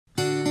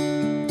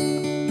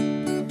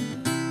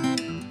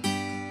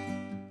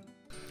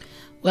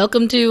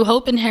Welcome to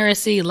Hope and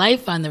Heresy,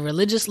 Life on the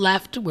Religious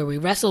Left, where we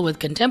wrestle with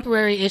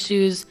contemporary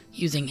issues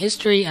using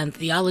history and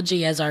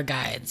theology as our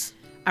guides.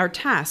 Our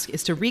task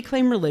is to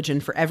reclaim religion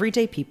for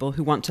everyday people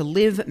who want to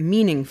live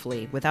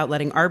meaningfully without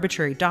letting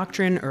arbitrary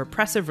doctrine or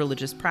oppressive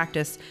religious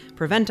practice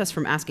prevent us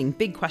from asking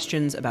big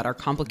questions about our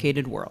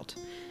complicated world.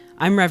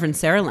 I'm Reverend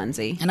Sarah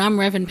Lenzi. And I'm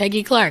Reverend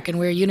Peggy Clarke, and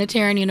we're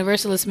Unitarian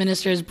Universalist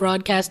Ministers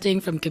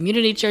broadcasting from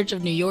Community Church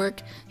of New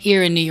York,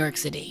 here in New York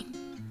City.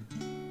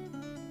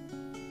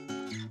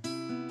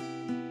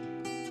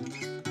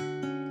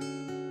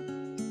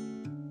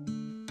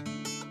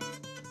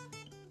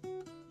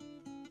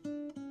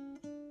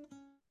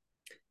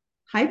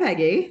 Hi,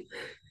 Peggy.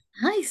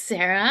 Hi,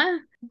 Sarah.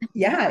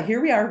 Yeah, here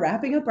we are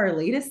wrapping up our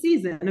latest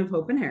season of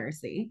Hope and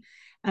Heresy.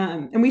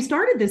 And we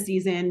started this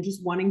season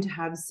just wanting to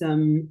have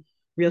some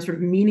real sort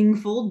of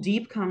meaningful,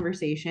 deep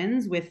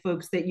conversations with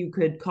folks that you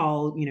could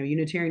call,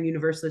 Unitarian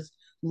Universalist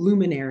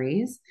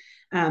luminaries.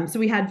 So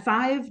we had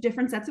 5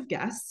 different sets of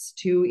guests,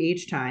 2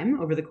 each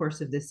time over the course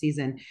of this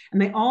season,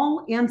 and they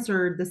all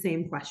answered the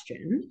same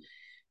question,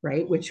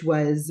 right? Which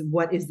was,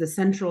 what is the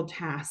central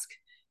task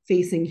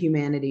facing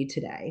humanity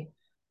today?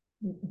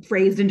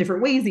 Phrased in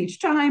different ways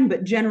each time,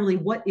 but generally,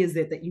 what is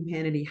it that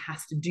humanity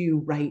has to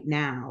do right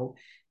now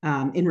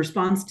in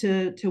response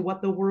to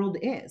what the world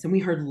is? And we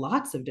heard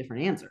lots of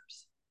different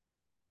answers.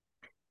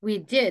 We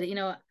did.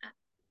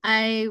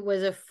 I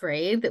was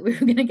afraid that we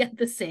were going to get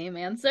the same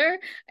answer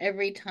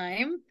every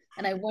time.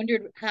 And I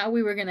wondered how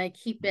we were going to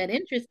keep it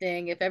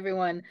interesting if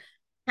everyone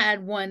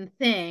had one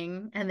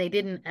thing and they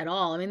didn't at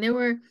all. I mean, there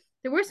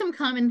were some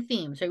common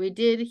themes, right?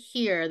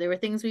 There were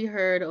things we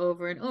heard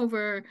over and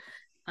over.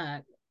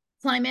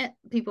 Climate,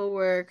 people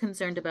were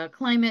concerned about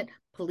climate.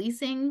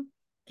 Policing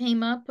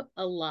came up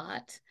a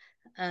lot.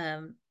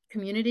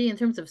 Community, in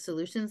terms of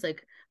solutions,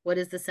 like what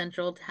is the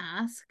central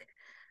task?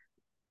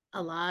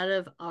 A lot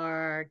of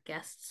our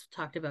guests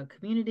talked about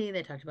community.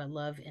 They talked about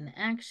love in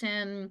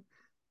action.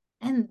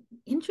 And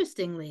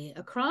interestingly,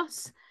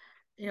 across,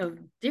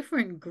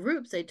 different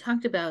groups, they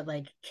talked about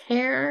like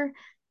care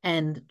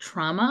and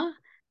trauma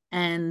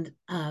and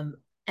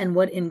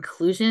what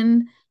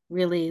inclusion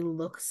really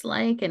looks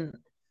like, and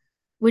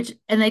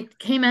they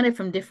came at it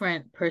from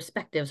different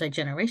perspectives, like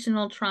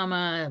generational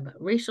trauma, about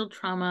racial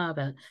trauma,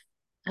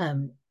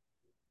 about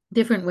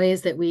different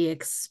ways that we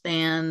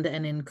expand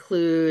and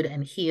include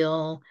and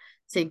heal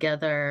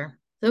together.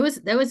 That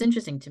was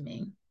interesting to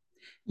me.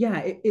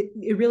 Yeah,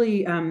 it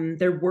really,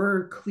 there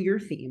were clear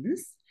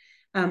themes.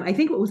 I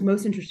think what was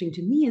most interesting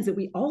to me is that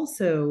we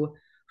also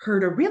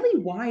heard a really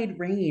wide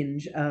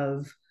range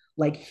of,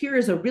 like, here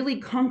is a really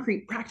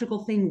concrete,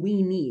 practical thing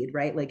we need,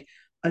 right? Like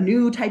a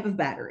new type of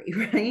battery,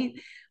 right?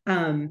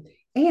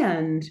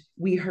 And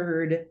we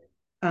heard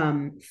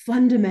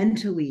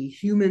fundamentally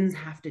humans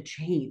have to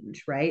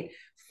change, right?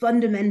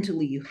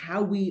 Fundamentally,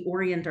 how we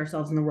orient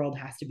ourselves in the world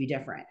has to be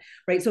different,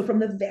 right? So from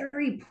the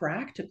very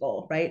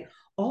practical, right,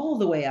 all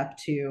the way up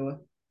to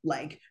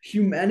like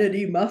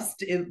humanity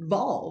must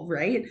evolve,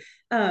 right?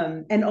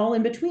 And all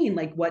in between,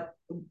 like what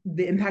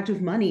the impact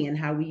of money and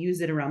how we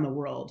use it around the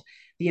world,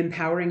 the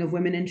empowering of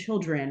women and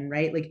children,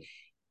 right? Like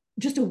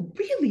just a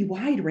really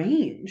wide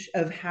range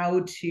of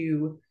how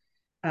to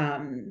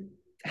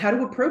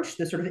approach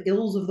the sort of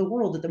ills of the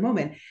world at the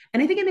moment.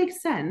 And I think it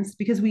makes sense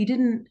because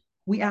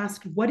we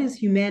asked, what is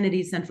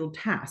humanity's central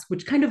task,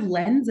 which kind of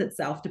lends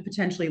itself to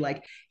potentially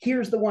like,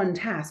 here's the one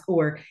task,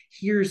 or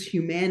here's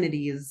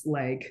humanity's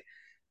like,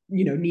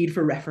 need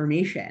for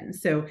reformation.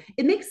 So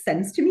it makes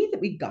sense to me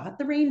that we got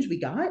the range we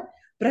got,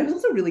 but I was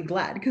also really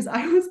glad because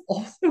I was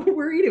also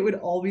worried it would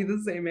all be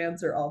the same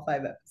answer all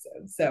 5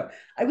 episodes. So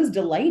I was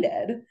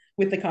delighted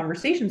with the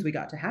conversations we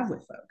got to have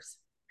with folks.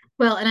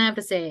 Well, and I have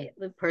to say,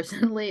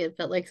 personally, it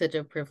felt like such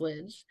a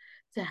privilege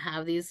to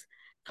have these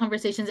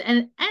conversations,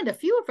 and a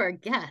few of our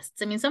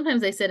guests. I mean,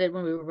 sometimes they said it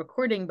when we were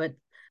recording, but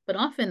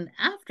often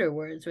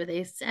afterwards, where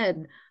they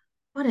said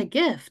what a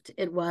gift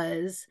it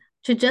was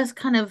to just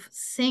kind of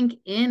sink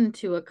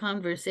into a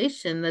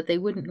conversation that they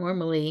wouldn't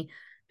normally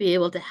be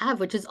able to have,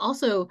 which is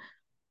also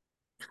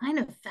kind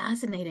of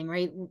fascinating,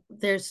 right?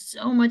 There's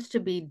so much to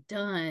be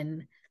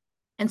done,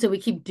 and so we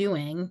keep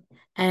doing,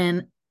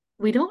 and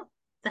we don't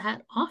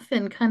that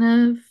often kind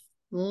of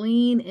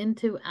lean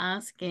into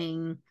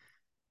asking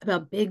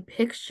about big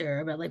picture,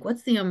 about like,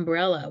 what's the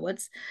umbrella?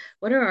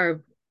 What are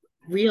our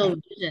real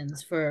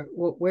visions for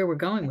where we're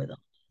going with them?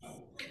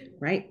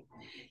 Right.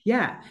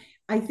 Yeah.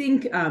 I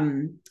think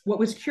what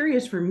was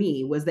curious for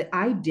me was that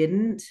I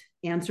didn't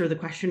answer the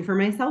question for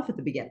myself at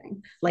the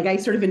beginning. Like I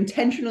sort of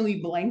intentionally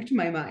blanked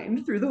my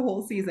mind through the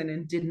whole season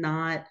and did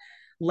not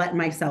let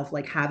myself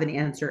like have an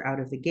answer out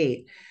of the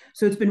gate.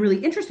 So it's been really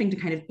interesting to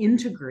kind of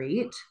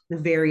integrate the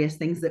various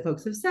things that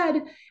folks have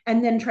said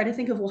and then try to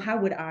think of, well, how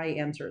would I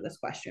answer this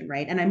question,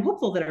 right? And I'm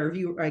hopeful that our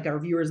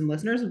viewers and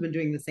listeners have been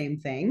doing the same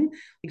thing,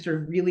 like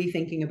sort of really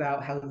thinking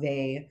about how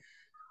they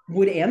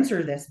would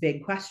answer this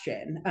big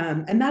question.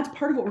 And that's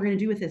part of what we're going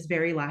to do with this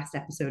very last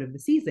episode of the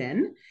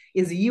season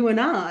is you and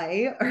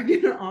I are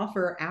going to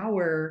offer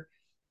our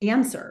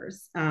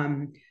answers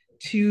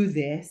to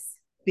this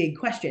big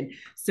question.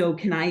 So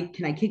can I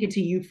kick it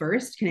to you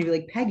first? Can I be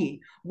like,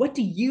 Peggy, what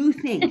do you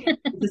think is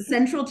the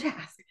central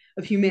task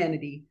of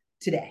humanity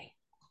today?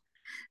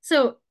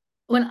 So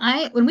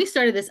when we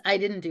started this, I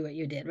didn't do what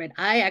you did, right?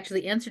 I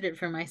actually answered it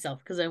for myself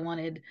because I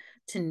wanted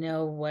to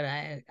know what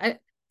I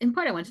in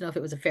part I wanted to know if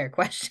it was a fair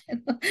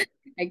question.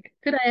 Like,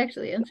 could I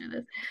actually answer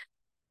this?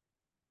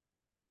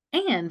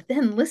 And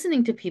then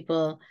listening to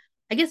people,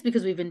 I guess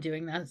because we've been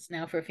doing this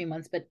now for a few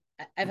months, but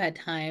I've had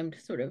time to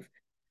sort of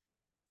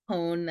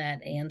hone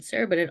that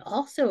answer, but I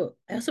also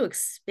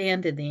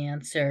expanded the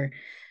answer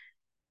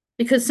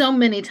because so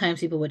many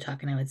times people would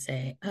talk and I would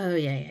say, oh,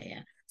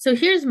 yeah. So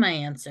here's my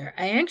answer.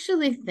 I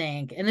actually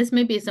think, and this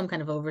may be some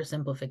kind of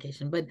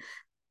oversimplification, but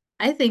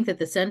I think that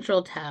the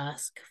central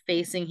task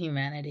facing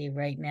humanity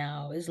right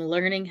now is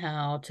learning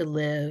how to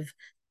live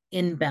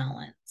in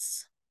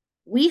balance.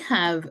 We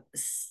have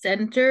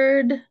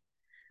centered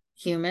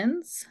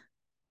humans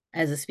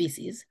as a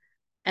species,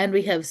 and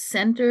we have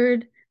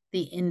centered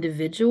the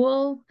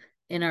individual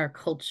in our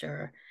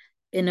culture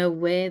in a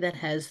way that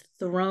has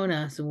thrown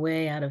us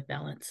way out of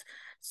balance.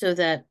 So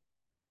that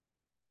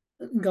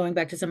going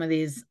back to some of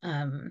the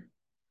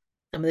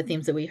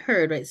themes that we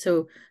heard, right?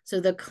 So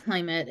the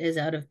climate is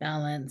out of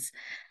balance.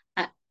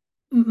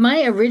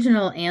 My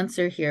original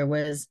answer here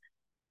was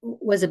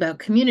about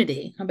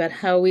community, about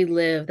how we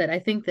live, that I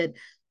think that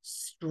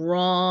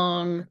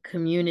strong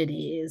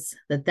communities,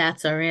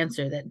 that's our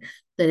answer, that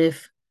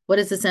if what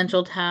is the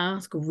central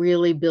task?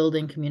 Really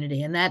building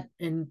community. And that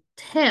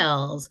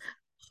entails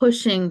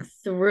pushing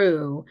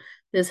through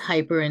this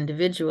hyper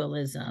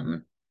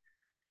individualism.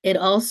 It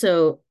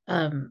also,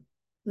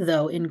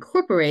 though,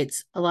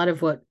 incorporates a lot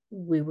of what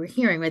we were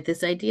hearing, right?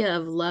 This idea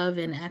of love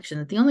in action,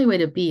 that the only way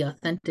to be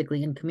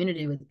authentically in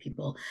community with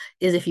people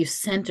is if you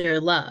center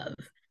love,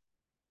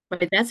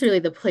 right? That's really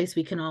the place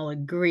we can all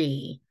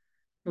agree.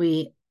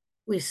 We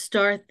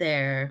start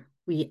there,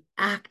 we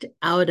act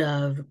out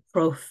of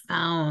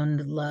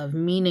profound love,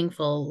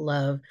 meaningful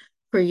love,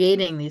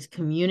 creating these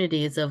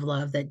communities of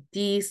love that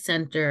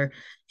decenter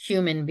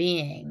human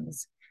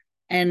beings.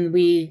 And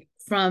we,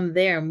 from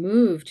there,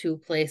 move to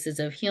places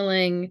of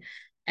healing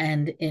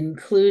and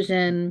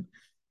inclusion.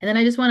 And then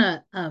I just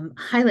want to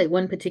highlight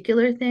one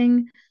particular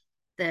thing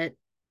that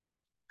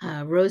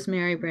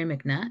Rosemary Bray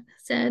McNutt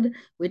said,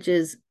 which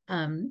is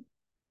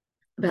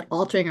about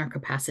altering our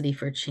capacity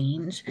for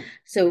change.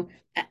 So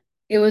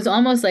it was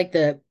almost like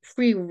the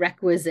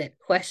prerequisite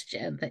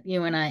question that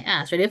you and I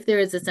asked, right? If there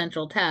is a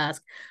central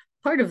task,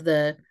 part of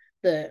the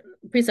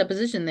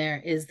presupposition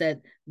there is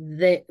that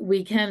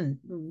we can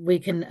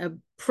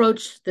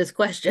approach this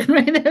question,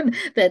 right?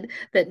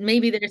 that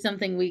maybe there's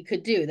something we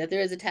could do, that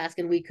there is a task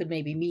and we could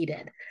maybe meet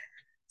it.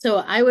 So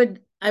I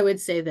would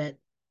say that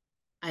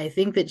I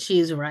think that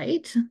she's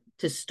right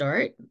to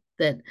start,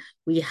 that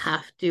we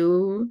have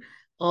to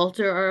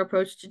alter our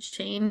approach to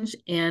change,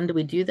 and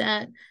we do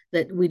that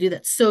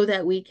so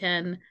that we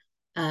can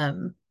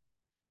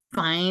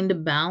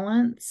find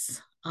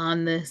balance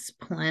on this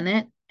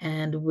planet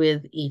and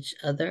with each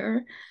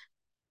other,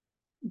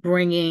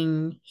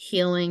 bringing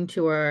healing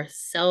to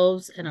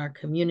ourselves and our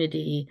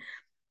community,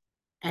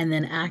 and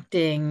then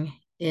acting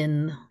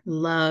in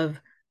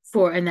love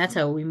and that's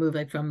how we move,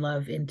 like, from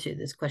love into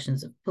this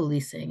questions of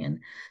policing and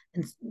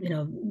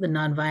the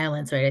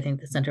nonviolence, right? I think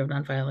the center of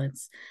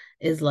nonviolence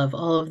is love,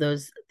 all of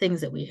those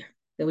things that we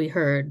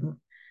heard.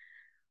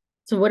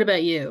 So what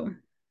about you?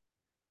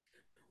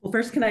 Well,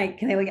 first, can I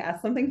like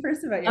ask something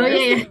first about Oh,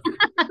 yours?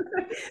 yeah.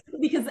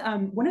 Because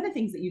one of the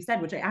things that you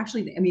said, which I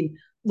mean,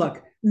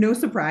 look, no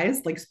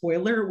surprise, like,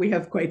 spoiler, we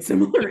have quite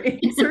similar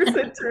answers,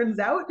 it turns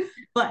out.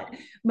 But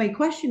my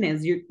question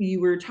is,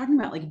 you were talking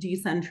about, like,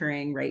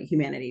 decentering, right,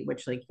 humanity,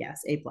 which, like,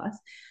 yes, A plus.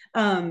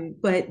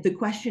 But the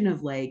question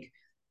of, like,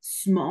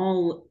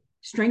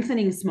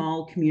 strengthening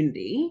small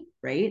community,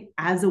 right,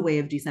 as a way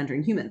of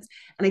decentering humans.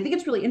 And I think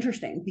it's really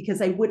interesting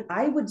because I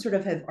would sort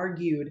of have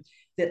argued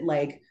that,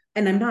 like,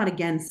 and I'm not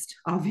against,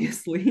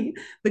 obviously,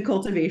 the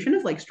cultivation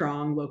of, like,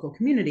 strong local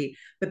community,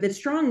 but that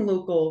strong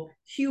local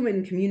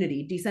human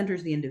community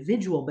decenters the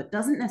individual, but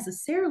doesn't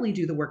necessarily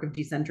do the work of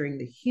decentering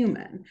the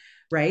human,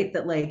 right?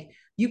 That, like,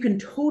 you can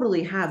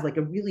totally have, like,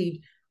 a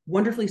really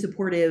wonderfully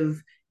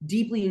supportive,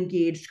 deeply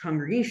engaged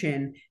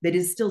congregation that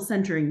is still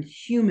centering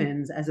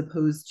humans, as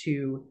opposed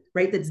to,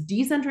 right, that's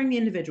decentering the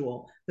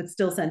individual, but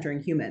still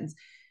centering humans.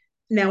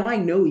 Now I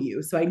know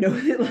you, so I know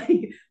that,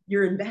 like,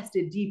 you're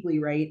invested deeply,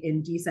 right,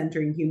 in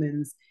decentering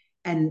humans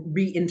and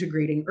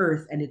reintegrating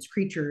Earth and its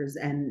creatures,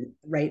 and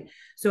right.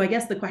 So I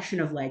guess the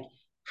question of, like,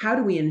 how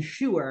do we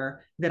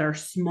ensure that our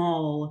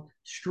small,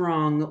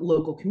 strong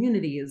local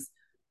communities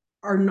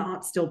are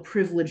not still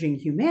privileging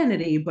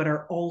humanity, but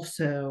are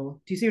also,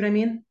 do you see what I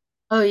mean?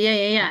 Oh,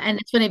 yeah. And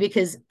it's funny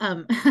because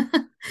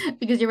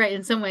because you're right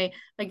in some way,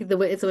 like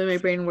it's the way my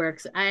brain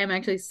works. I am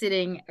actually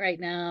sitting right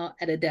now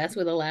at a desk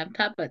with a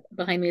laptop, but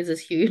behind me is this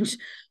huge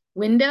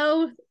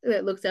window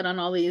that looks out on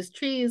all these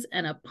trees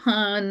and a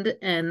pond,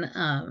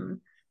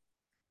 and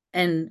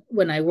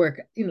when I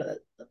work,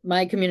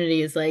 my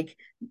community is like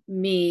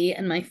me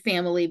and my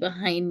family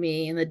behind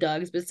me and the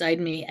dogs beside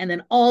me, and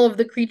then all of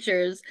the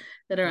creatures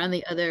that are on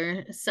the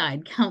other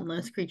side,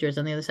 countless creatures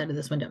on the other side of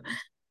this window.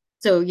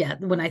 So yeah,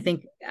 when I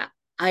think,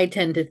 I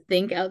tend to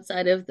think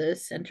outside of the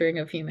centering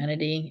of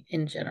humanity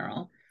in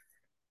general.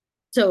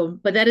 So,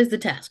 but that is the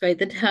task, right?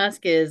 The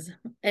task is,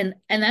 and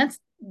that's,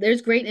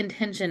 there's great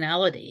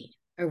intentionality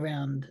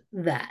around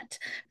that.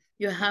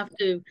 You have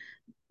to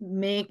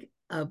make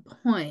a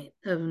point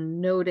of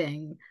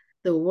noting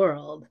the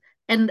world.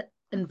 And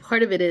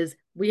part of it is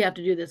we have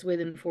to do this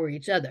with and for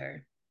each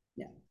other.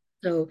 Yeah.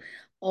 So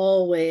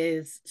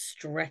always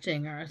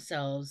stretching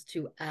ourselves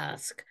to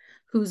ask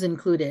who's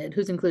included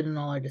in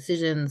all our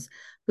decisions,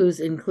 who's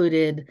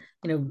included,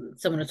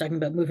 someone was talking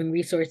about moving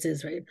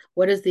resources, right?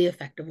 What is the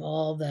effect of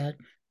all the,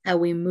 how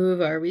we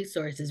move our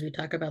resources? We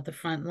talk about the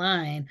front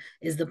line.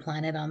 Is the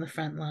planet on the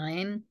front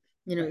line?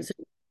 Right.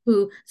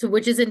 So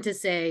which isn't to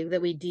say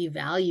that we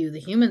devalue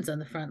the humans on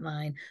the front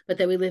line, but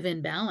that we live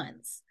in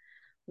balance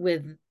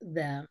with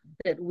them,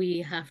 that we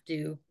have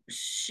to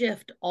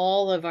shift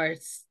all of our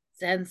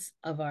sense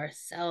of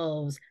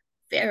ourselves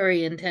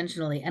very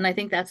intentionally. And I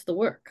think that's the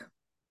work.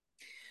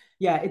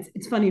 Yeah,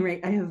 it's funny, right?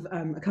 I have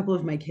a couple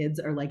of my kids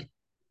are like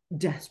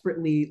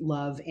desperately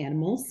love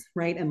animals,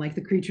 right? And like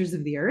the creatures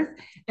of the earth.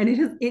 And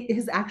it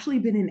has actually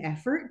been an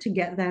effort to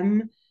get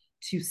them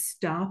to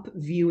stop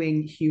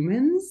viewing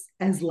humans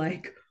as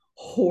like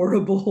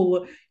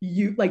horrible,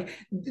 you like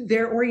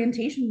their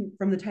orientation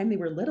from the time they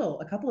were little,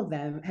 a couple of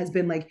them has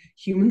been like,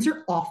 humans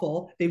are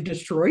awful, they've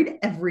destroyed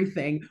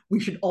everything, we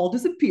should all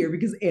disappear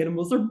because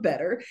animals are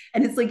better.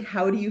 And it's like,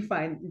 how do you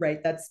find,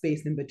 right, that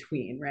space in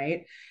between,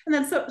 right? And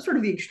that's sort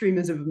of the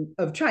extremism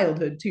of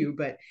childhood too,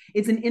 but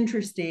it's an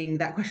interesting,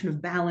 that question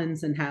of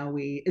balance and how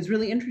we is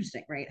really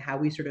interesting, right? How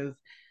we sort of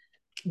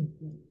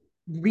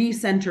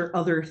recenter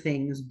other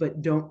things,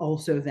 but don't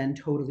also then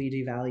totally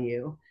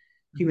devalue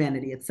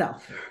humanity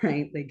itself,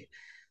 right? Like,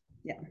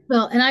 yeah.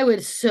 Well, and I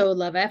would so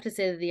love, I have to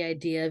say that the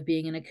idea of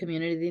being in a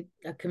community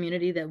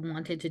that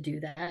wanted to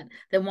do that,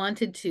 that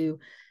wanted to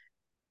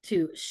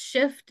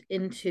shift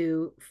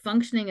into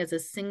functioning as a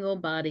single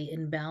body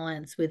in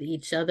balance with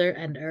each other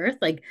and earth,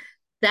 like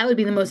that would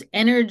be the most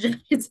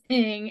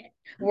energizing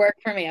work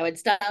for me. I would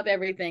stop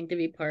everything to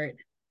be part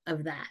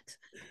of that.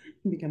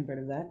 Become part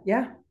of that.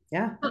 Yeah.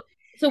 Yeah.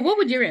 So what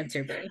would your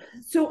answer be?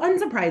 So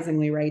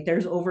unsurprisingly, right,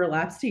 there's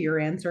overlaps to your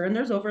answer and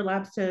there's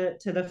overlaps to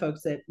the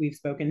folks that we've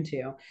spoken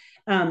to.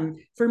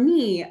 For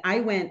me,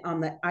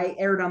 I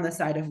erred on the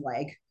side of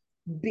like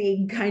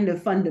big kind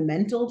of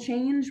fundamental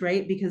change,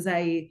 right? Because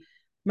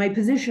my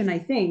position, I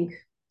think,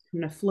 I'm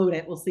going to float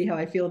it. We'll see how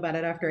I feel about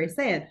it after I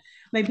say it.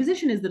 My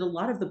position is that a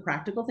lot of the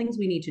practical things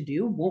we need to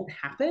do won't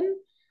happen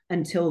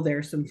until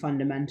there's some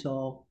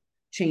fundamental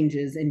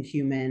changes in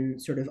human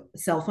sort of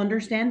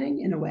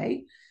self-understanding in a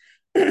way.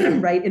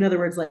 Right? In other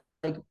words,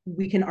 like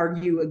we can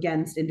argue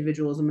against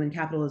individualism and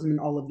capitalism and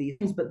all of these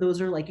things, but those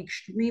are like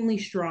extremely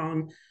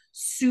strong,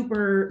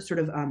 super sort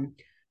of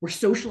we're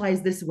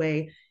socialized this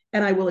way.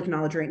 And I will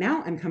acknowledge right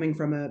now, I'm coming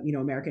from a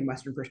American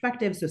Western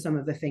perspective. So some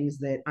of the things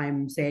that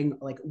I'm saying,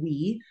 like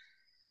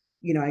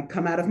I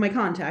come out of my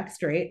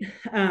context, right?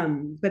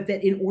 But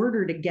that in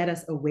order to get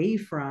us away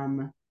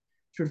from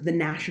sort of the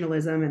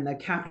nationalism and the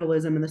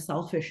capitalism and the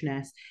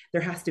selfishness,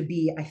 there has to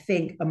be, I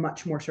think, a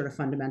much more sort of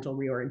fundamental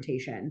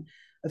reorientation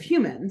of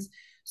humans.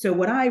 So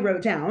what I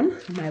wrote down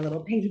in my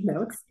little page of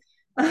notes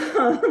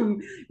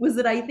was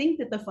that I think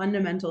that the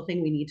fundamental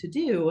thing we need to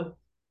do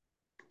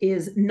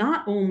is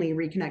not only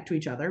reconnect to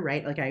each other,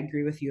 right? Like I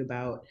agree with you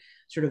about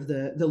sort of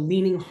the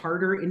leaning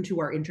harder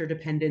into our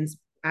interdependence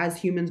as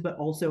humans, but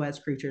also as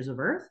creatures of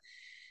earth,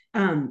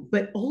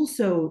 but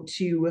also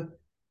to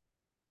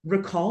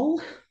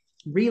recall,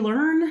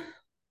 relearn,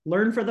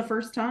 learn for the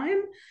first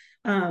time,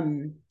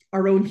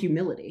 our own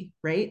humility,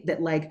 right?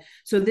 That like,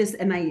 so this,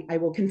 and I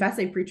will confess,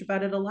 I preach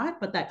about it a lot,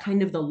 but that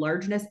kind of the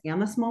largeness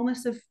and the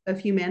smallness of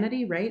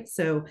humanity, right?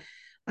 So,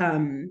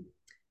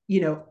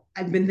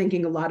 I've been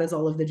thinking a lot as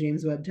all of the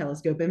James Webb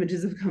Telescope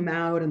images have come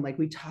out, and like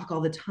we talk all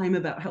the time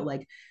about how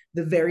like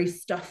the very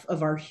stuff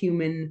of our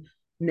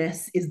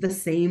humanness is the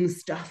same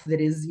stuff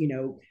that is,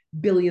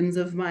 billions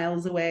of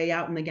miles away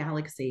out in the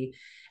galaxy.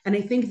 And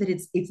I think that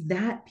it's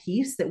that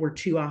piece that we're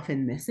too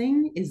often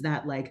missing, is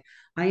that like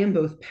I am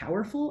both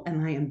powerful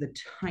and I am the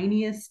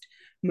tiniest,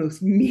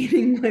 most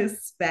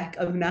meaningless speck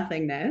of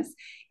nothingness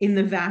in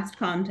the vast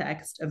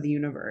context of the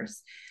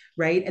universe,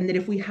 right? And that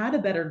if we had a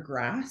better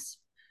grasp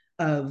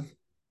of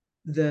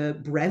the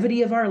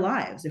brevity of our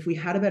lives, if we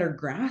had a better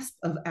grasp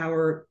of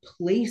our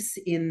place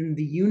in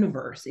the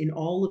universe, in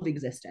all of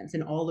existence,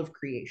 in all of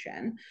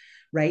creation,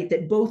 right,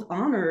 that both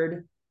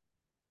honored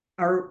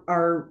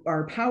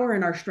our power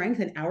and our strength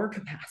and our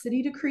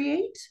capacity to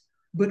create,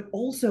 but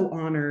also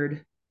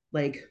honored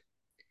like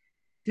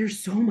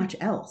there's so much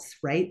else,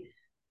 right?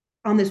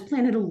 On this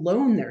planet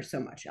alone, there's so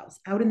much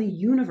else. Out in the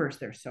universe,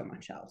 there's so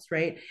much else,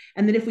 right?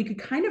 And that if we could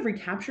kind of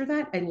recapture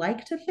that, I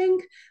like to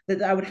think that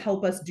that would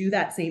help us do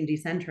that same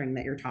decentering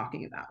that you're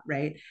talking about,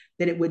 right?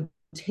 That it would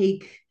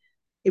take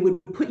it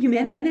would put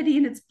humanity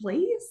in its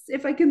place,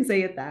 if I can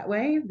say it that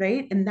way,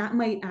 right? And that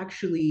might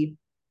actually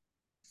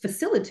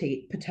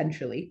facilitate,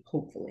 potentially,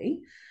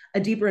 hopefully, a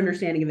deeper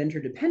understanding of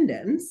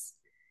interdependence,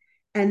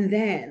 and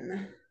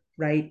then,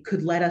 right,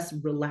 could let us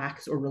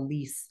relax or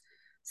release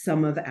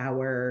some of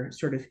our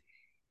sort of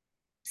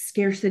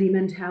scarcity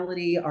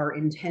mentality, our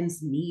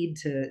intense need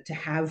to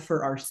have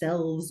for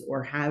ourselves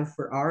or have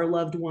for our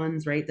loved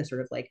ones, right? The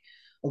sort of like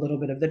a little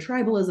bit of the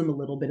tribalism, a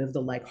little bit of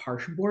the like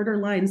harsh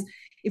borderlines.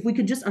 If we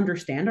could just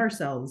understand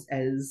ourselves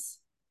as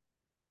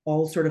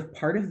all sort of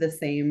part of the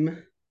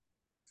same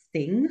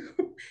thing,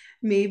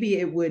 maybe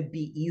it would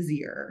be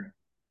easier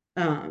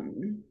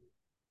um,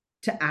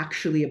 to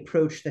actually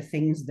approach the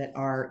things that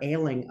are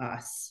ailing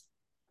us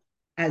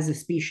as a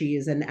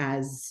species and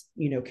as,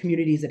 you know,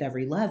 communities at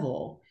every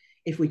level,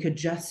 if we could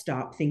just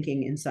stop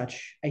thinking in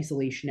such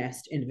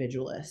isolationist,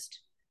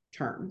 individualist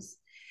terms.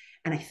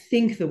 And I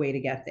think the way to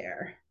get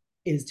there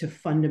is to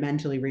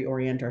fundamentally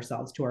reorient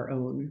ourselves to our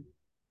own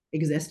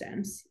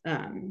existence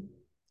and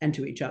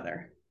to each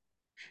other,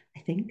 I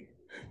think.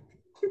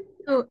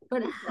 So,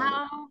 but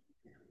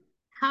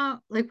how,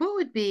 like, what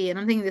would be, and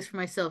I'm thinking this for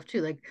myself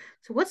too, like,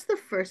 so what's the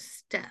first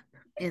step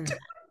in that?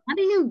 How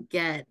do you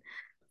get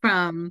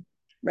from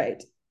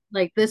Right.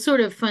 like this sort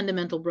of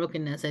fundamental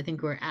brokenness I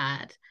think we're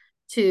at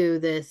to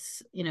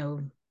this, you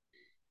know,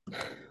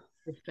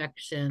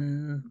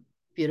 perfection,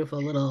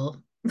 beautiful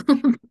little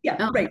Yeah,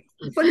 balance? right.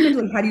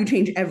 Fundamentally, how do you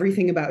change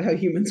everything about how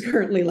humans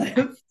currently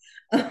live?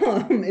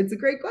 It's a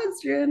great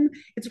question.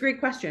 It's a great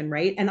question,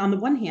 right? And on the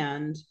one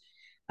hand,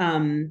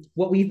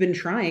 what we've been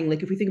trying,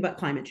 like if we think about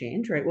climate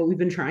change, right? What we've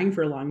been trying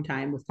for a long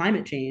time with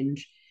climate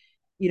change,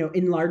 you know,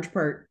 in large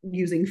part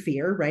using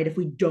fear, right? If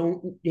we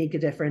don't make a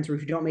difference or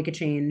if we don't make a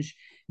change,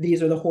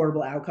 these are the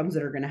horrible outcomes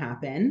that are going to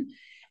happen.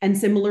 And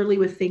similarly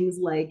with things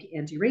like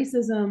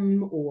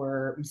anti-racism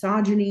or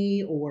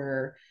misogyny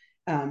or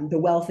the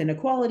wealth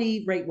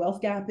inequality, right?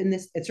 Wealth gap in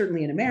this, it's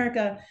certainly in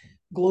America,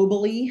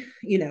 globally,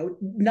 you know,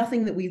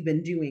 nothing that we've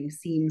been doing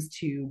seems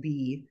to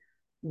be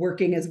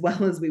working as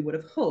well as we would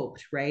have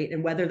hoped, right?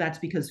 And whether that's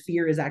because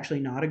fear is actually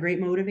not a great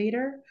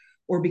motivator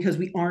or because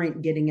we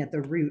aren't getting at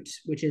the root,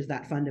 which is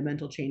that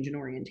fundamental change in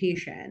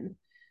orientation,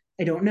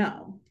 I don't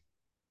know.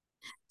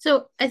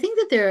 So I think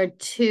that there are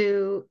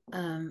two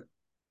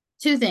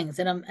things,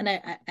 and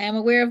I am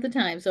aware of the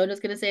time, so I'm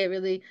just going to say it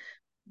really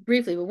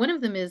briefly. But one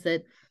of them is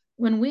that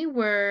when we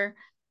were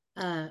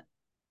uh,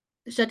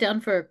 shut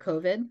down for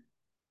COVID,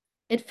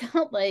 it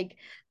felt like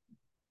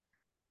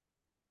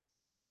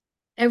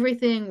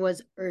everything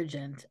was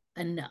urgent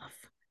enough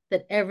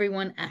that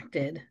everyone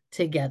acted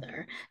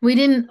together. We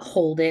didn't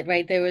hold it,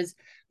 right?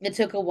 It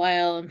took a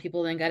while and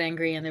people then got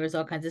angry and there was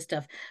all kinds of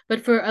stuff.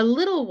 But for a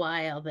little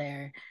while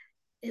there,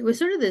 it was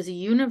sort of this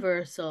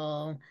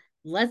universal,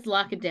 let's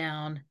lock it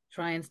down,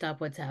 try and stop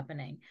what's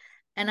happening.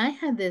 And I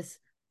had this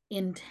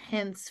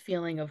intense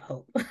feeling of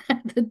hope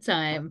at the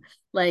time.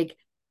 Like,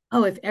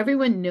 oh, if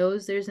everyone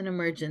knows there's an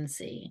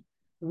emergency,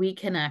 we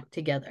can act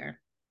together.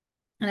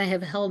 And I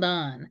have held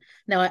on.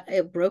 Now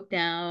it broke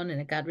down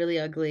and it got really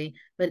ugly,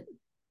 but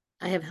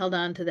I have held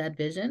on to that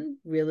vision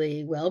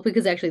really well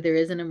because actually there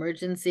is an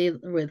emergency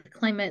with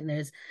climate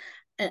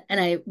and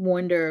I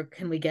wonder,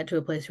 can we get to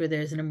a place where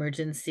there's an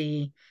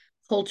emergency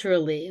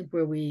culturally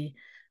where we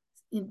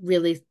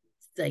really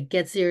like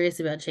get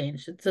serious about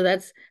change? So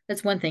that's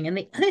one thing. And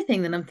the other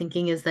thing that I'm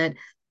thinking is that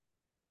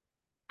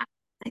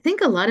I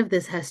think a lot of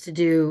this has to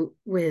do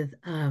with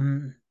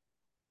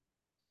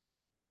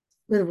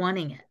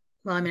wanting it.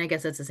 Well, I mean, I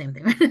guess that's the same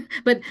thing,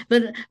 right?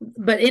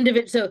 but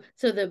individual.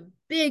 So the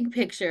big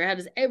picture, how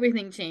does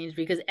everything change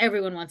because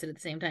everyone wants it at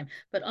the same time?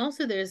 But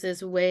also, there's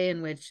this way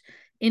in which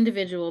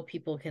individual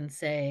people can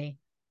say,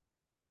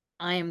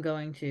 "I am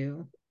going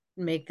to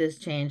make this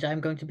change.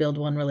 I'm going to build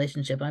one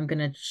relationship. I'm going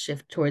to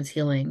shift towards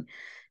healing,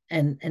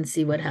 and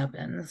see what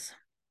happens."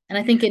 And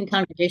I think in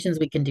congregations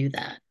we can do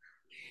that.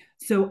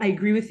 So I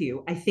agree with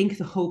you. I think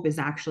the hope is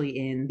actually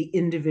in the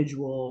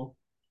individual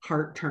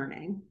heart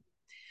turning.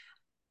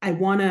 I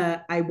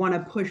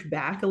wanna push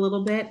back a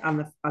little bit on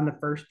the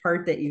first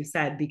part that you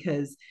said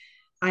because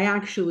I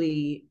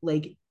actually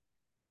like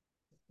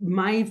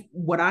my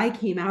what I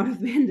came out of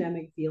the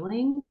pandemic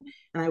feeling,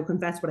 and I will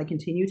confess what I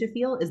continue to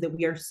feel is that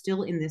we are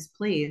still in this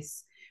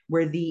place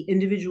where the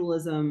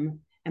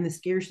individualism and the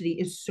scarcity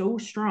is so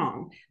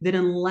strong that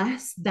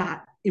unless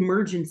that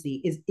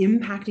emergency is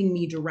impacting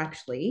me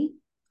directly,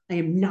 I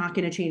am not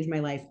going to change my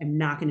life. I'm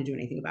not going to do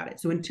anything about it.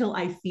 So until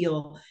I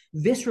feel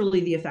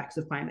viscerally the effects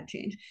of climate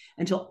change,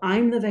 until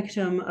I'm the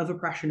victim of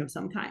oppression of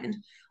some kind,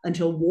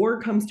 until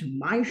war comes to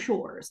my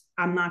shores,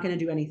 I'm not going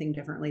to do anything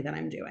differently than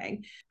I'm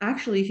doing.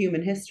 Actually,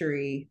 human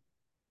history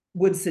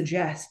would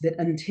suggest that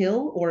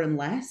until or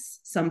unless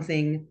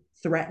something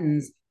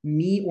threatens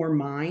me or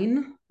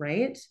mine,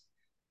 right?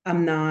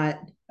 I'm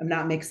not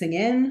mixing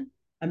in,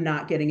 I'm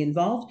not getting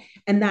involved.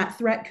 And that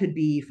threat could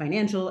be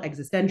financial,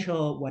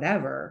 existential,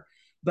 whatever,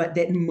 but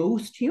that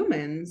most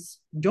humans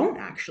don't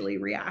actually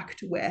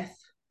react with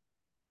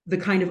the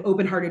kind of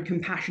open-hearted,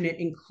 compassionate,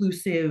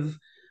 inclusive,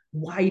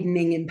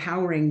 widening,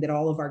 empowering that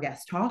all of our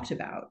guests talked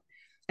about.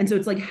 And so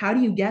it's like, how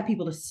do you get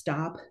people to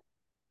stop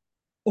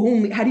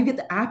only, how do you get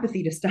the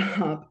apathy to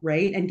stop,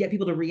 right? And get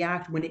people to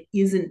react when it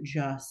isn't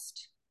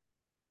just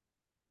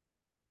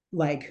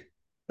like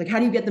how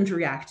do you get them to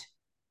react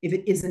if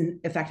it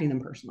isn't affecting them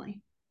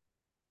personally?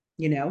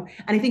 And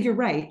I think you're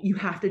right. You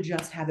have to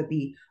just have it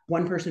be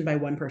one person by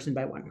one person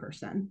by one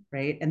person,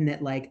 right? And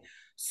that like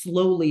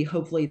slowly,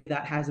 hopefully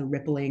that has a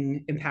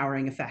rippling,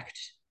 empowering effect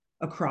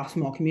across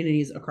small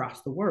communities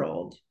across the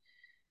world,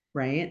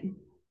 right?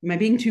 Am I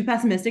being too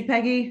pessimistic,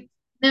 Peggy?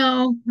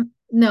 No,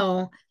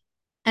 no.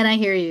 And I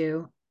hear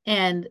you.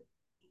 And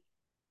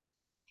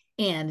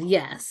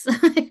yes,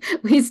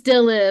 we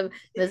still live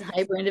this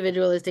hyper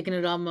individualistic, and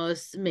it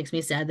almost makes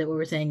me sad that what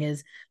we're saying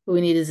is what we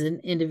need is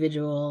an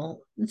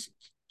individual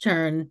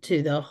turn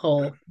to the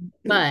whole.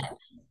 But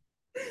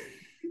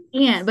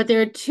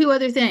there are two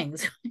other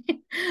things.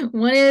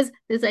 One is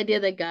this idea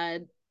that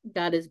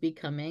God is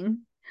becoming,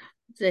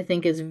 which I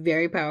think is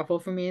very powerful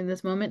for me in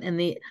this moment. And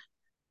the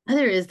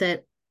other is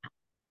that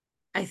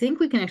I think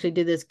we can actually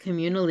do this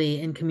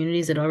communally in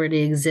communities that already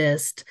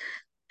exist.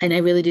 And I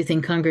really do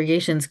think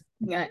congregations,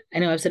 I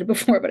know I've said it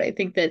before, but I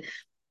think that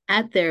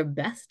at their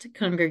best,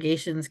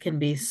 congregations can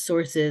be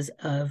sources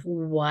of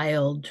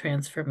wild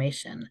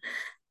transformation.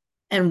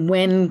 And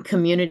when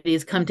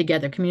communities come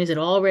together, communities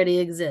that already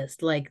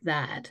exist like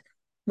that,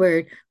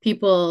 where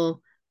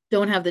people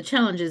don't have the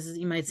challenges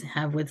you might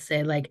have with,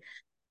 say, like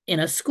in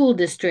a school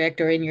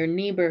district or in your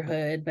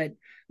neighborhood, but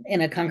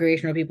in a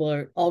congregation where people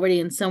are already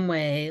in some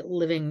way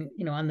living,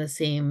 on the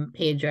same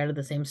page or out of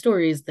the same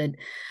stories, that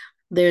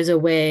there's a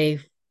way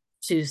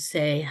to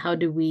say, how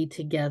do we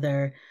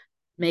together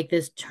make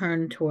this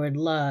turn toward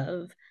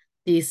love,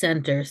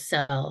 decenter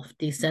self,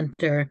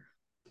 decenter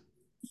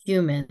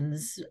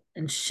humans,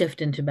 and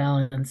shift into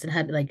balance, and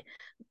had like,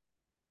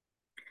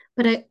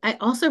 but I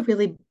also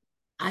really,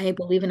 I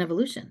believe in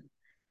evolution.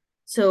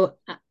 So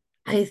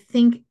I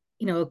think,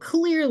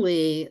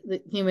 clearly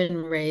the human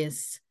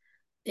race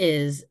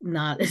is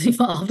not as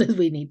evolved as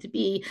we need to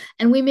be,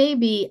 and we may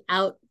be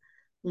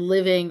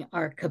outliving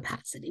our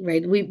capacity,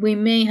 right? We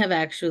may have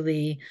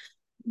actually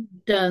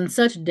done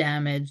such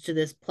damage to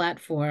this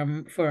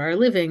platform for our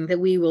living that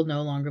we will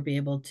no longer be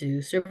able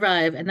to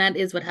survive. And that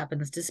is what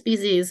happens to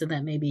species, and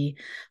that may be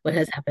what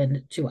has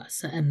happened to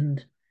us.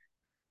 And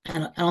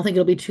I don't think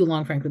it'll be too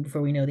long, frankly,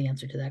 before we know the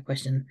answer to that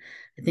question.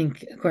 I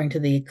think according to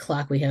the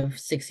clock, we have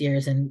 6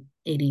 years and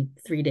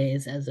 83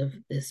 days as of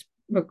this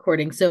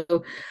recording. So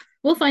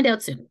we'll find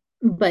out soon.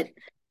 But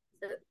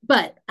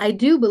I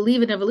do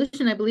believe in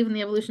evolution. I believe in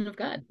the evolution of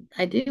God.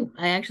 I do.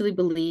 I actually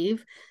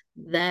believe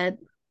that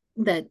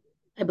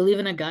I believe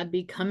in a God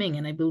becoming,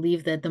 and I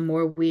believe that the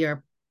more we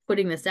are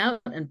putting this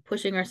out and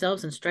pushing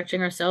ourselves and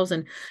stretching ourselves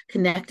and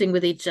connecting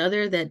with each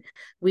other, that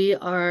we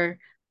are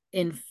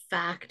in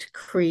fact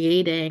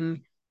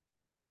creating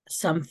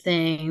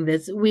something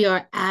we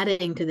are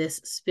adding to this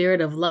spirit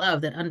of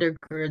love that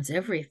undergirds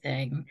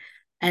everything,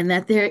 and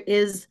that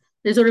there's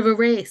sort of a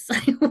race,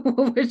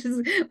 which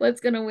is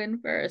what's going to win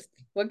first,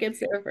 what gets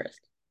there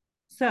first.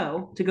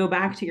 So to go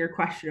back to your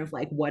question of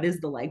like, what is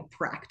the like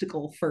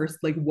practical first,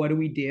 like, what do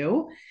we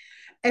do?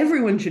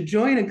 Everyone should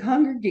join a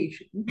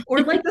congregation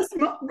or like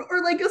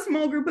a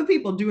small group of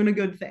people doing a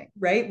good thing,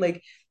 right?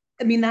 Like,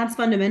 I mean, that's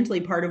fundamentally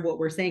part of what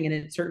we're saying. And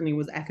it certainly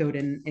was echoed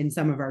in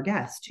some of our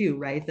guests too,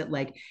 right? That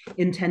like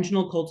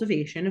intentional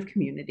cultivation of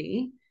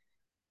community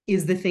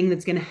is the thing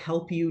that's going to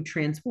help you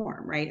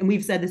transform, right? And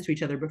we've said this to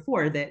each other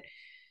before that,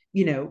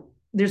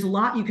 there's a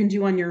lot you can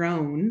do on your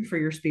own for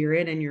your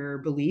spirit and your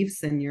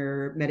beliefs and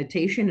your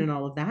meditation and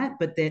all of that,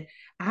 but that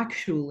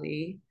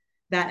actually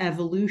that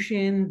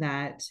evolution,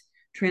 that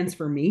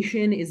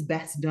transformation is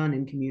best done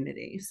in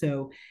community.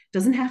 So it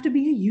doesn't have to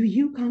be a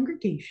UU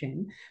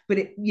congregation, but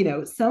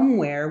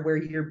somewhere where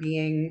you're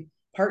being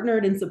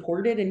partnered and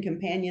supported and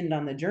companioned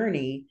on the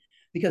journey,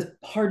 because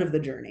part of the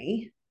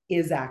journey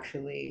is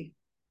actually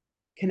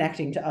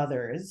connecting to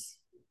others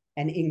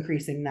and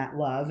increasing that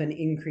love and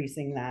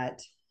increasing that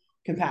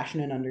compassion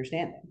and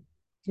understanding.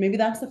 So maybe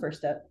that's the first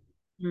step.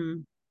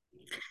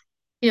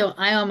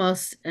 I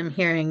almost am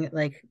hearing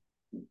like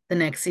the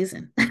next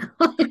season.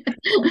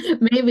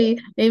 maybe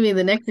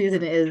the next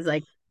season is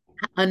like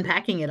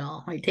unpacking it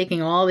all, like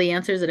taking all the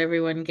answers that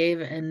everyone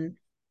gave and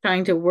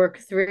trying to work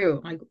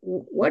through like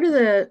what are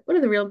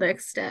the real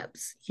next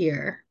steps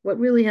here, what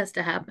really has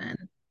to happen.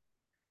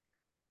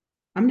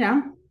 I'm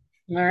down.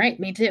 All right,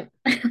 me too.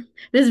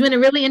 This has been a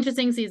really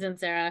interesting season,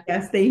 Sarah.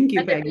 Yes, thank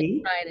you,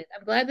 Peggy.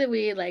 I'm glad that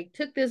we like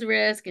took this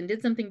risk and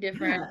did something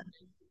different.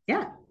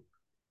 Yeah.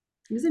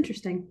 It was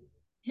interesting.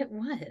 It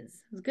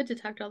was good to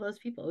talk to all those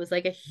people. It was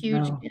like a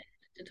huge gift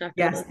to talk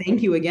to. Yes,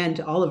 thank you again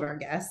to all of our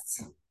guests.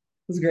 It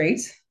was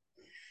great.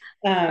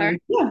 Yeah,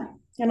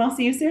 and I'll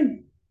see you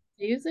soon.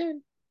 See you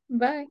soon.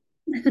 Bye.